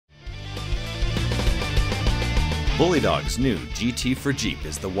Bully Dog's new GT for Jeep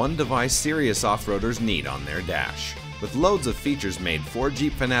is the one device serious off-roaders need on their dash. With loads of features made for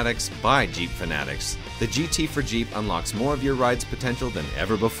Jeep fanatics by Jeep fanatics, the GT for Jeep unlocks more of your ride's potential than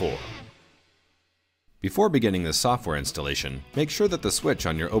ever before. Before beginning the software installation, make sure that the switch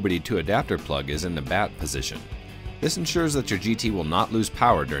on your OBD2 adapter plug is in the bat position. This ensures that your GT will not lose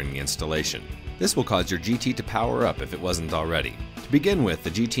power during the installation. This will cause your GT to power up if it wasn't already. To begin with, the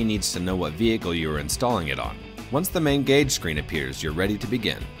GT needs to know what vehicle you are installing it on. Once the main gauge screen appears, you're ready to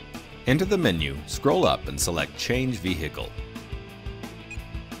begin. Enter the menu, scroll up and select Change Vehicle.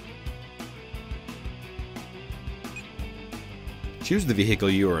 Choose the vehicle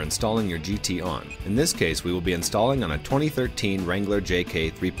you are installing your GT on. In this case, we will be installing on a 2013 Wrangler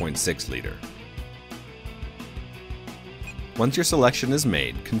JK 3.6 liter. Once your selection is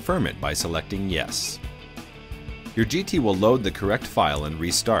made, confirm it by selecting Yes. Your GT will load the correct file and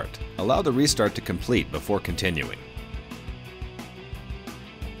restart. Allow the restart to complete before continuing.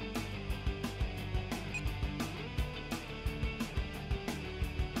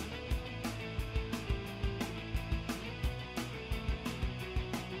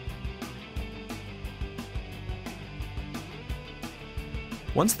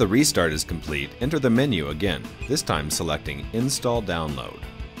 Once the restart is complete, enter the menu again, this time selecting Install Download.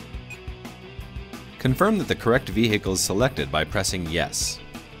 Confirm that the correct vehicle is selected by pressing Yes.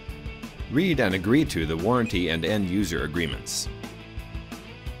 Read and agree to the warranty and end user agreements.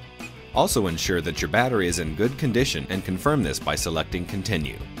 Also ensure that your battery is in good condition and confirm this by selecting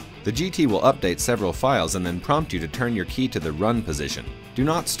Continue. The GT will update several files and then prompt you to turn your key to the run position. Do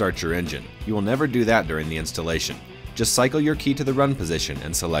not start your engine. You will never do that during the installation. Just cycle your key to the run position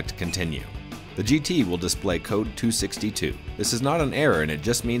and select Continue. The GT will display code 262. This is not an error and it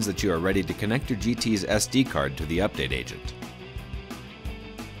just means that you are ready to connect your GT's SD card to the update agent.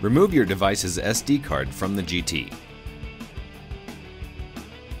 Remove your device's SD card from the GT.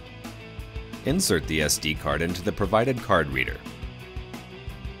 Insert the SD card into the provided card reader.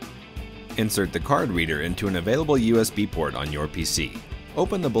 Insert the card reader into an available USB port on your PC.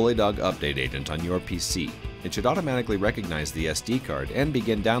 Open the Bully Dog update agent on your PC. It should automatically recognize the SD card and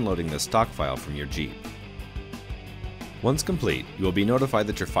begin downloading the stock file from your Jeep. Once complete, you will be notified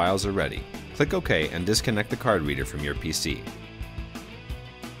that your files are ready. Click OK and disconnect the card reader from your PC.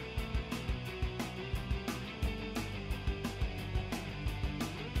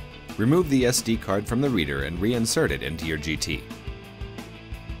 Remove the SD card from the reader and reinsert it into your GT.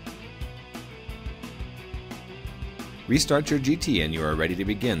 Restart your GT and you are ready to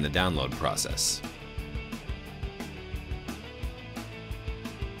begin the download process.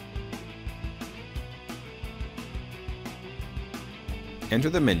 Enter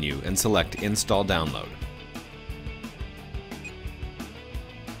the menu and select Install Download.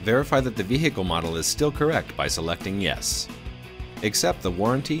 Verify that the vehicle model is still correct by selecting Yes. Accept the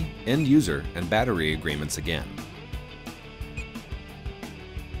warranty, end user, and battery agreements again.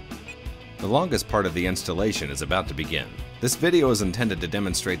 The longest part of the installation is about to begin. This video is intended to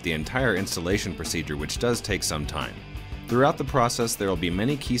demonstrate the entire installation procedure, which does take some time. Throughout the process, there will be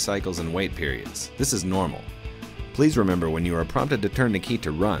many key cycles and wait periods. This is normal. Please remember, when you are prompted to turn the key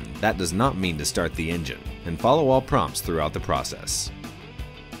to run, that does not mean to start the engine, and follow all prompts throughout the process.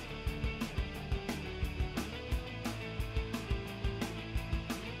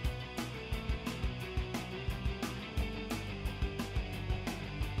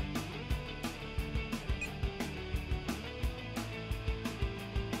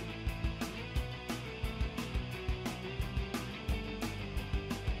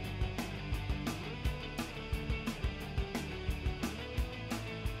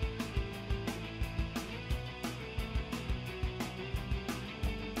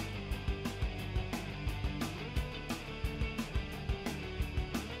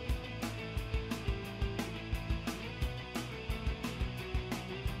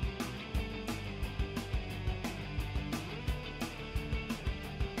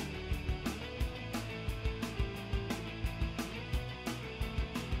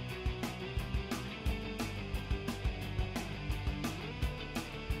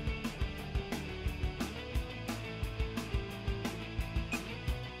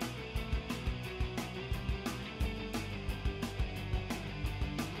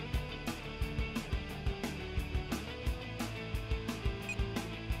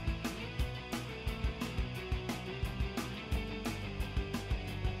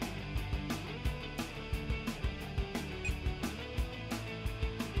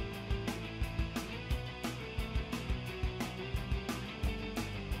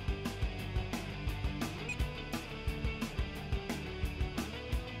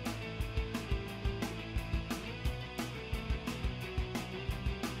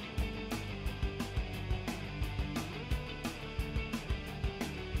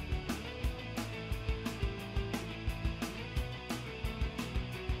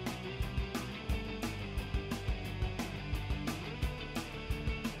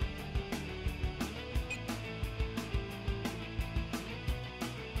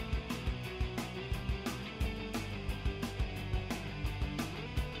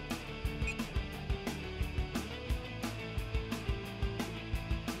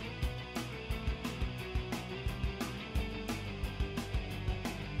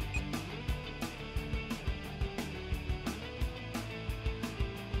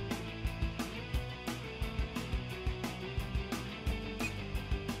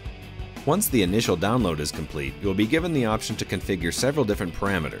 Once the initial download is complete, you will be given the option to configure several different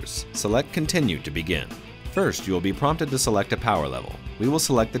parameters. Select Continue to begin. First, you will be prompted to select a power level. We will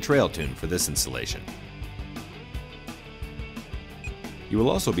select the Trail Tune for this installation. You will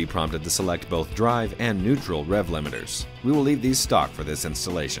also be prompted to select both drive and neutral rev limiters. We will leave these stock for this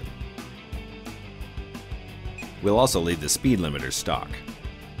installation. We'll also leave the speed limiters stock.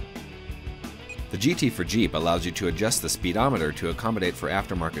 The GT for Jeep allows you to adjust the speedometer to accommodate for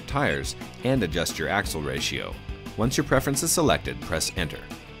aftermarket tires and adjust your axle ratio. Once your preference is selected, press Enter.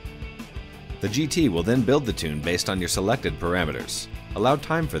 The GT will then build the tune based on your selected parameters. Allow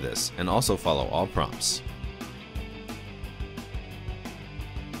time for this and also follow all prompts.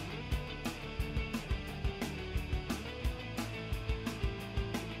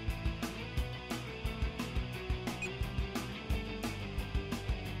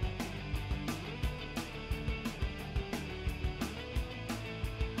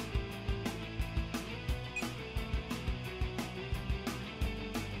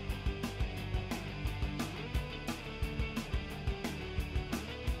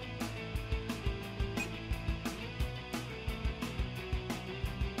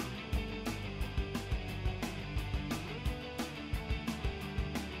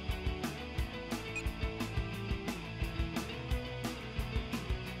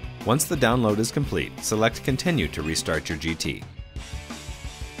 Once the download is complete, select Continue to restart your GT.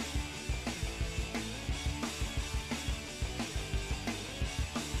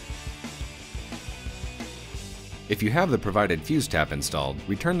 If you have the provided fuse tap installed,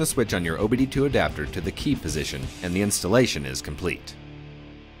 return the switch on your OBD2 adapter to the key position and the installation is complete.